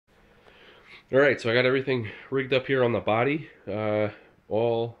All right, so I got everything rigged up here on the body,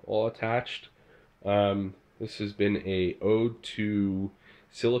 all attached. This has been a ode to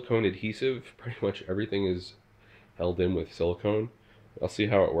silicone adhesive. Pretty much everything is held in with silicone. I'll see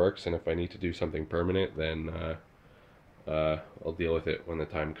how it works, and if I need to do something permanent, then I'll deal with it when the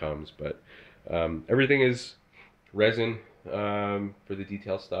time comes. But everything is resin for the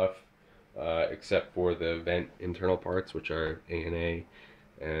detail stuff, except for the vent internal parts, which are A&A,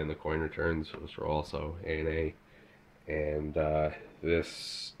 and the coin returns, which are also A&A. And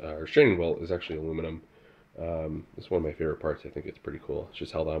this restraining bolt is actually aluminum. It's one of my favorite parts. I think it's pretty cool. It's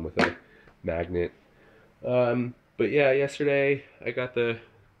just held on with a magnet. But yeah, yesterday I got the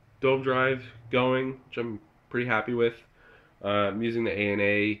dome drive going, which I'm pretty happy with. I'm using the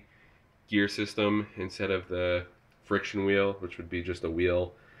A&A gear system instead of the friction wheel, which would be just a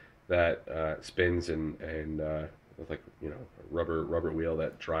wheel that spins and with, like, you know, a rubber wheel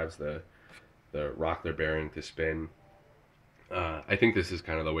that drives the rocker bearing to spin. I think this is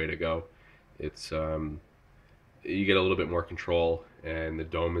kind of the way to go. It's you get a little bit more control, and the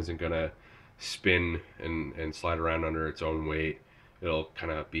dome isn't gonna spin and slide around under its own weight. It'll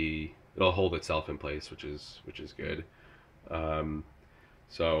hold itself in place, which is good.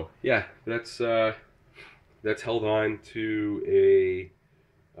 So yeah, that's held on to a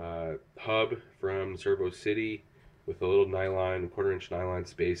hub from Servo City with a little nylon, quarter-inch nylon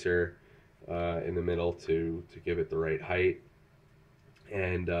spacer in the middle to give it the right height.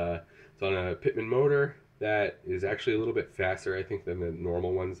 And it's on a Pitman motor that is actually a little bit faster, I think, than the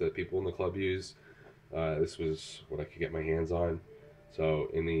normal ones that people in the club use. This was what I could get my hands on. So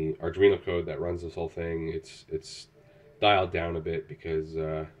in the Arduino code that runs this whole thing, it's dialed down a bit because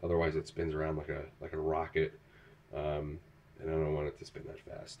otherwise it spins around like a rocket, and I don't want it to spin that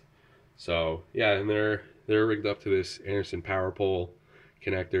fast. So yeah, and they're rigged up to this Anderson power pole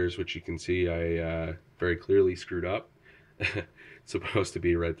connectors, which you can see I very clearly screwed up. It's supposed to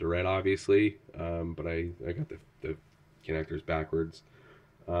be red to red, obviously, but I got the connectors backwards.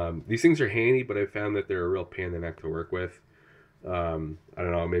 These things are handy, but I found that they're a real pain in the neck to work with. I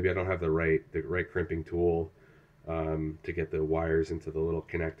don't know, maybe I don't have the right crimping tool to get the wires into the little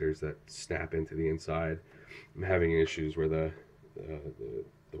connectors that snap into the inside. I'm having issues where the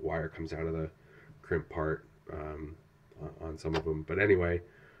wire comes out of the crimp part on some of them. But anyway,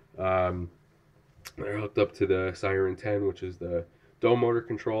 they're hooked up to the Siren 10, which is the dome motor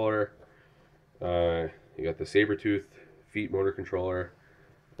controller. You got the Sabertooth feet motor controller,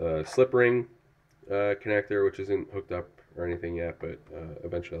 slip ring connector, which isn't hooked up or anything yet, but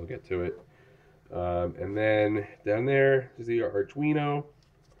eventually I'll get to it. And then down there is the Arduino,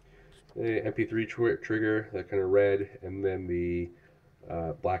 the MP3 trigger, that kind of red, and then the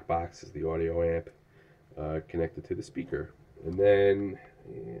black box is the audio amp connected to the speaker. And then,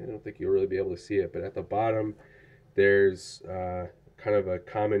 I don't think you'll really be able to see it, but at the bottom there's kind of a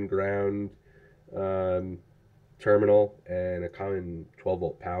common ground terminal and a common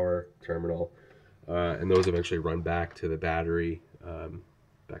 12-volt power terminal, and those eventually run back to the battery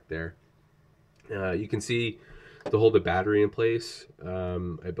back there. You can see to hold the battery in place,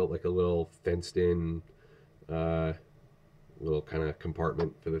 I built like a little fenced-in little kind of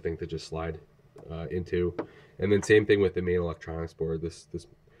compartment for the thing to just slide into. And then same thing with the main electronics board. This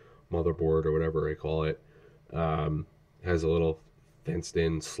motherboard, or whatever I call it, has a little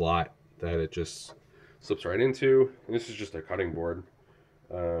fenced-in slot that it just slips right into. And this is just a cutting board,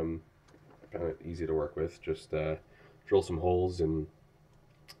 kind of easy to work with. Just drill some holes and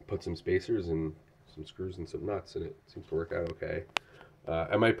put some spacers and some screws and some nuts, and it seems to work out okay.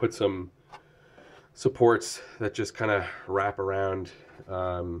 I might put some supports that just kind of wrap around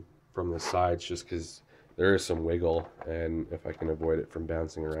from the sides, just because there is some wiggle, and if I can avoid it from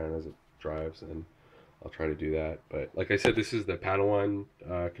bouncing around as it drives, then I'll try to do that. But like I said, this is the Padawan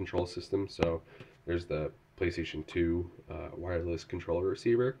control system, so there's the PlayStation 2 wireless controller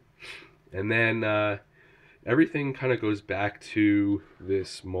receiver. And then everything kind of goes back to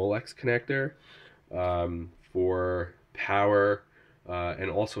this Molex connector for power,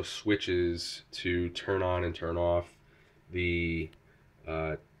 and also switches to turn on and turn off the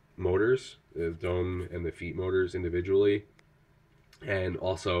motors, the dome and the feet motors individually, and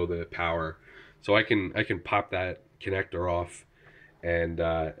also the power. So I can pop that connector off and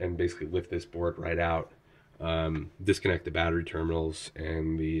basically lift this board right out, disconnect the battery terminals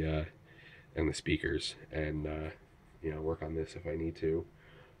and the speakers, and you know, work on this if I need to.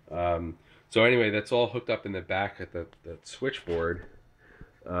 So anyway, that's all hooked up in the back at the switchboard,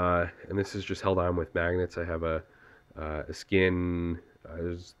 and this is just held on with magnets. I have a skin.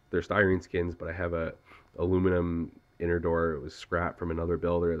 They're styrene skins, but I have a aluminum inner door. It was scrap from another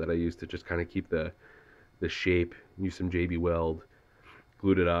builder that I used to just kind of keep the shape. Use some JB Weld,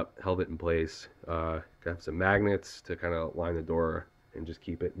 glued it up, held it in place. Got some magnets to kind of line the door and just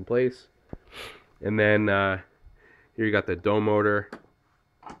keep it in place. And then here you got the dome motor,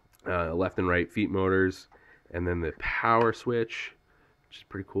 left and right feet motors, and then the power switch, which is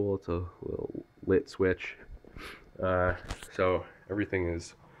pretty cool. It's a little lit switch. So everything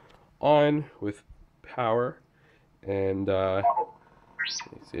is on with power, and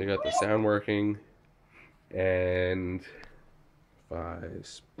see, I got the sound working, and if I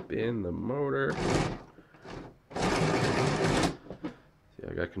spin the motor, see,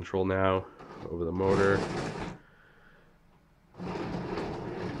 I got control now over the motor.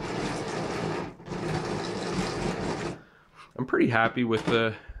 I'm pretty happy with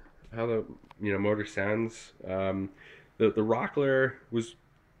how the motor sounds. The rockler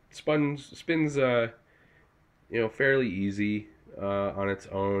spins fairly easy on its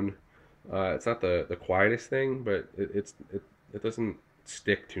own. It's not the quietest thing, but it doesn't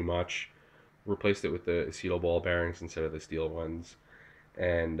stick too much. Replaced it with the acetal ball bearings instead of the steel ones,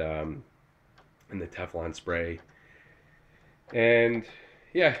 and the Teflon spray. And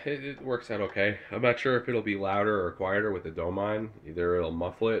yeah, it works out okay. I'm not sure if it'll be louder or quieter with the dome on. Either it'll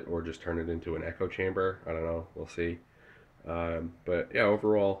muffle it or just turn it into an echo chamber. I don't know. We'll see. But yeah,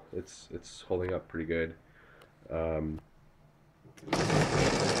 overall, it's holding up pretty good.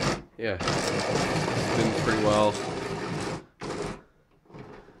 Yeah, spins pretty well.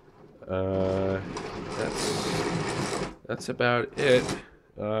 That's about it.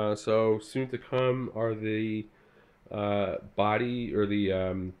 So soon to come are the body, or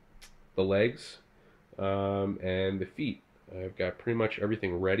the legs, and the feet. I've got pretty much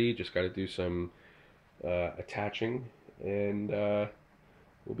everything ready. Just got to do some attaching, and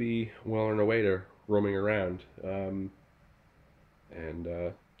we'll be well on our way to roaming around. And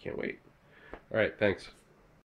can't wait. All right, thanks.